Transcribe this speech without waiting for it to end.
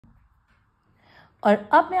और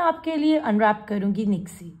अब मैं आपके लिए अनरैप करूंगी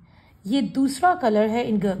निक्सी। ये दूसरा कलर है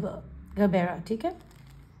इन गबेरा, ठीक है।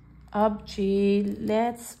 अब जी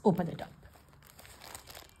लेट्स ओपन इट अप।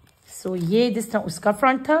 सो ये जिस तरह उसका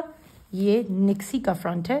फ्रंट था, ये निक्सी का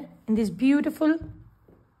फ्रंट है इन दिस ब्यूटिफुल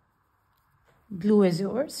ब्लू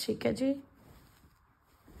एज्योर्स, ठीक है जी।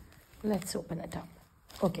 Let's open it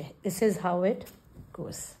up. Okay, this is how it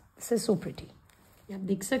goes. This is so pretty. आप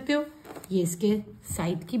देख सकते हो, ये इसके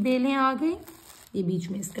साइड की बेलें आ गई, ये बीच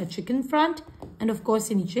में इसका chicken front, end of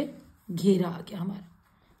course ये नीचे घेरा आ गया हमारा।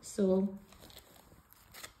 So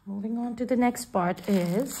moving on to the next part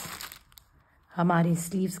is हमारे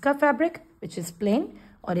स्लीव्स का फैब्रिक विच इज प्लेन,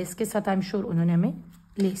 और इसके साथ आई एम श्योर उन्होंने हमें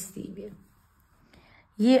लेस दी हुई है।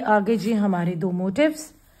 ये आगे जी हमारे दो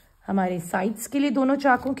मोटिव्स हमारे साइड्स के लिए दोनों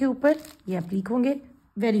चाकों के ऊपर ये अप्लीक होंगे।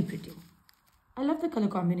 Very pretty. I love the colour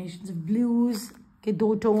combinations of blues के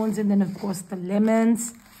दो tones and then of course the lemons.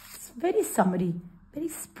 It's very summary, very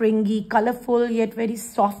springy, colourful yet very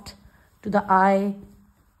soft to the eye.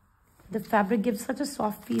 The fabric gives such a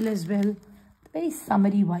soft feel as well. Very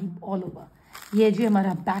summery vibe all over. ये जी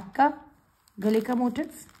हमारा back का गले का motive,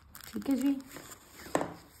 ठीक है जी।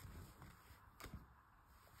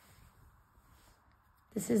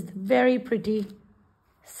 This is the very pretty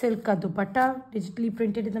silk का दुपट्टा, digitally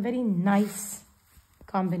printed in a very nice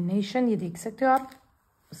combination. ये देख सकते हो आप,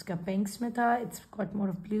 उसका pinks में था, it's got more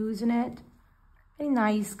of blues in it. Very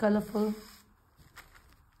nice, colorful.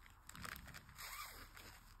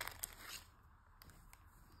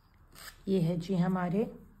 ये है जी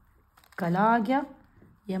हमारे गला आ गया,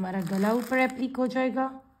 ये हमारा गला ऊपर एप्लीक हो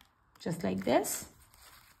जाएगा just like this.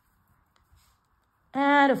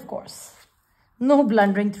 And of course, no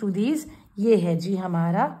blundering through these. ये है जी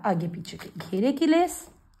हमारा आगे पीछे के घेरे की less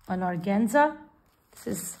on organza. This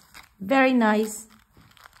is very nice,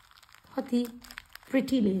 बहुत ही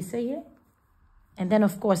pretty लेस है ये। And then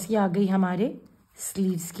of course ये आ गई हमारे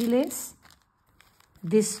sleeves की less.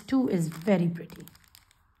 This too is very pretty,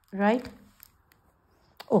 right?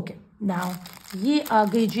 Okay, now ये आ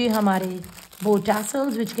गई जी हमारे bow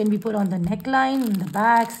tassels which can be put on the neckline, in the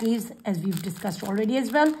back, sleeves, as we've discussed already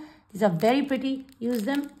as well. These are very pretty. Use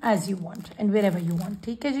them as you want and wherever you want,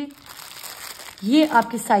 ठीक है जी। ये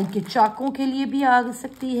आपके side के चाकों के लिए भी आ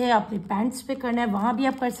सकती है, आपने पैंट्स पे करना है वहाँ भी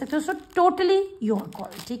आप कर सकते हो। सो टोटली योर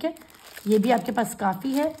कॉल, ठीक है। ये भी आपके पास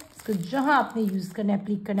काफ़ी है, इसको जहाँ आपने यूज़ करना है,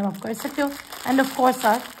 एप्लीक करना है, आप कर सकते हो। End of course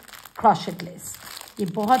are crochet less, ये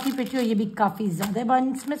बहुत ही प्रिटी और ये भी काफ़ी ज़्यादा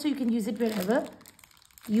बंच में, so you can use it wherever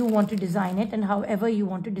you want to design it and however you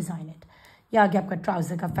want to design it. ये आ गया आपका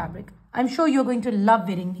ट्राउजर का fabric. I am sure you are going to love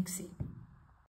wearing निक्सी।